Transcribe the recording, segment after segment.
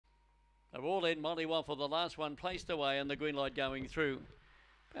They're all in. Molly Waffle, the last one placed away, and the green light going through.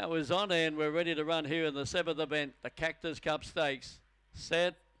 Power's on, and we're ready to run here in the 7th event, the Cactus Cup Stakes.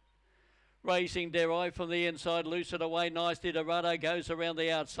 Set. Racing Derai from the inside, Lucid away nicely. Dorado goes around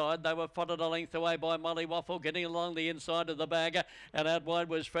the outside. They were followed a length away by Molly Waffle, getting along the inside of the bagger. And out wide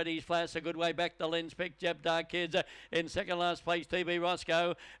was Freddie's Flash, a good way back. The Lens Pick, Jeb Dark Kids in second last place. TB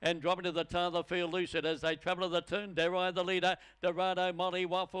Roscoe and dropping to the tail of the field, Lucid as they travel to the turn. Derai the leader, Dorado, Molly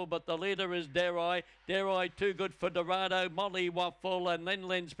Waffle, but the leader is Derai. Derai too good for Dorado, Molly Waffle, and then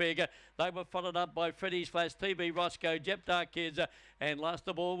Lens Pick. They were followed up by Freddie's Flash, TB Roscoe, Jeb Dark Kids, and last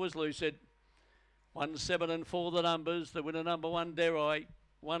of all was Lucid. 1, 7 and 4 the numbers. The winner number 1, Derai,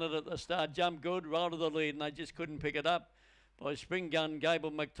 won it at the start, jumped good, rolled to the lead, and they just couldn't pick it up. By Spring Gun, Gable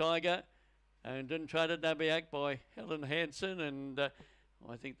McTiger, and didn't trade it Nabiac by Helen Hansen, and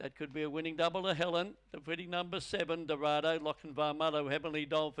I think that could be a winning double to Helen. Defeating number 7, Dorado, Lochinvar Motto, Heavenly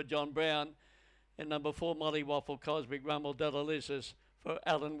Doll for John Brown, and number 4, Molly Waffle, Cosmic Rumble, Delalisis for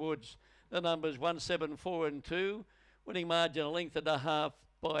Alan Woods. The numbers 1, 7, 4 and 2, winning margin a length and a half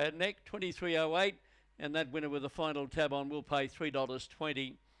by a neck, 23.08, and that winner with the final tab on will pay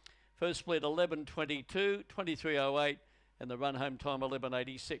 $3.20. First split 11.22, 23.08, and the run home time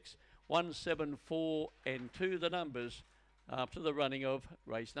 11.86. 1, 7, 4 and 2 the numbers after the running of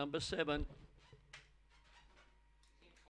race number 7.